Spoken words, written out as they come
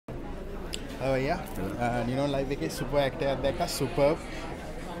Oh yeah. Nino live එකේ super actor එකක් දැක්කා superb.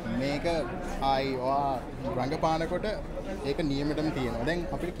 මේක ආයි රංගපානකොට ඒක නියමෙටම තියෙනවා. දැන්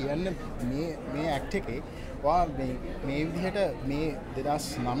අපිට කියන්න මේ ඇක්ට් එකේ මේ විදිහට මේ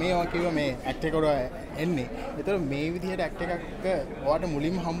 2009 කිව්ව මේ ඇක්ට් එකට එන්නේ. ඒතර මේ විදිහට ඇක්ට් එකක් ඔයාට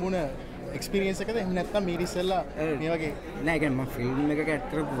මුලින්ම හම්බුණ experience එකද එහෙම නැත්නම් මේ ඉස්සෙල්ලා මේ වගේ නෑ ඒ කියන්නේ මම ෆිල්ම් එකක ඇක්ට්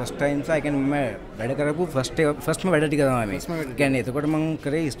කරපු ෆස්ට් ටයිම් සා ඒ කියන්නේ මම වැඩ කරපු ෆස්ට්ම වැඩ ටික තමයි මේ. ඒ කියන්නේ එතකොට මම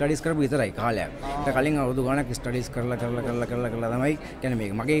කරේ ස්ටඩීස් කරපු විතරයි කාලයක්. ඊට කලින් අවුරුදු ගාණක් ස්ටඩීස් කරලා තමයි කියන්නේ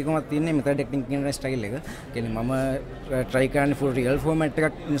මේක මගේ එකමත් තියෙන්නේ මෙතන ටෙක්නික් කියන ස්ටයිල් එක. කියන්නේ මම try කරන්නේ full real format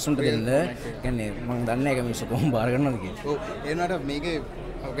එකක් මිනිස්සුන්ට දෙන්න. කියන්නේ මම දන්නේ නැහැ ඒක මිනිස්සු කොහොම බාර ගන්නවද කියලා. ඔව් ඒ වුණාට මේකේ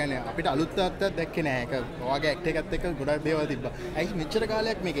ඔගන්නේ අපිට අලුත් තාත්තක් දැක්කේ නෑ. ඒක ඔයාගේ ඇක්ට් එකත් එක්ක ගොඩක් දේවල් තිබ්බා. ඇයි මෙච්චර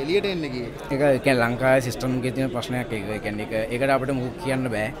කාලයක් මේක එළියට එන්නේ ගියේ? ඒක කියන්නේ ලංකාවේ සිස්ටම් එකේ තියෙන ප්‍රශ්නයක් ඒක. ඒ කියන්නේ ඒකට අපිට මුකුත්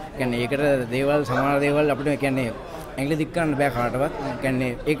කියන්න බෑ. කියන්නේ ඒකට දේවල් සමාන දේවල් අපිට කියන්නේ ඇඟිලි දික් කරන්න බෑ කාටවත්.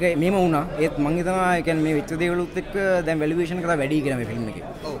 කියන්නේ ඒක මෙහෙම වුණා. ඒත් මං හිතනවා ඒ කියන්නේ මේ වෙච්ච දේවලුත් එක්ක දැන් වැලියුේෂන් එක තව වැඩි කියලා මේ ෆිල්ම්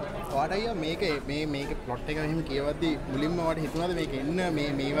එකේ. ඔව්. ඔයාට අයියා මේක ප්ලොට් එක එහෙම කියවද්දි මුලින්ම ඔයාට හිතුණාද මේක එන්න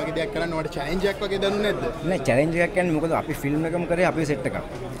මේ වගේ දෙයක් කරන්න ඔයාට චැලෙන්ජ් එකක් වගේ දැනුනේ නැද්ද? නෑ චැලෙන්ජ් එකක් කියන්නේ මොකද අපි ෆිල්ම් එකම කරේ අපේ සෙට් එකක්.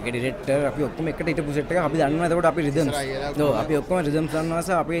 ඒක ඩිරෙක්ටර් අපි ඔක්කොම එකට හිටපු සෙට් එකක් අපි දන්නවා. එතකොට අපි රිදම්ස්. ඔව් අපි ඔක්කොම රිදම්ස් දන්නවා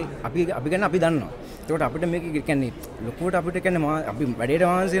සා අපි ගැන අපි දන්නවා. එතකොට අපිට මේක කියන්නේ ලොකුවට අපිට කියන්නේ අපි වැඩේට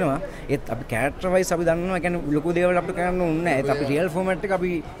වහන්සි වෙනවා. ඒත් අපි කැරක්ටර් වයිස් අපි දන්නවා. කියන්නේ ලොකු දේවල් අපිට කරන්න ඕනේ නෑ. ඒත් අපි රියල් ෆෝමැට් එක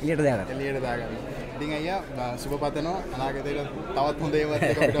අපි එළියට දාගන්නවා. ඉතින් අයියා සුබ පතනවා අනාගතේට තවත් හොඳ ඒවාත්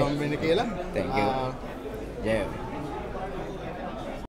අපිට හම්බ වෙන්න කියලා. Thank you. Yeah.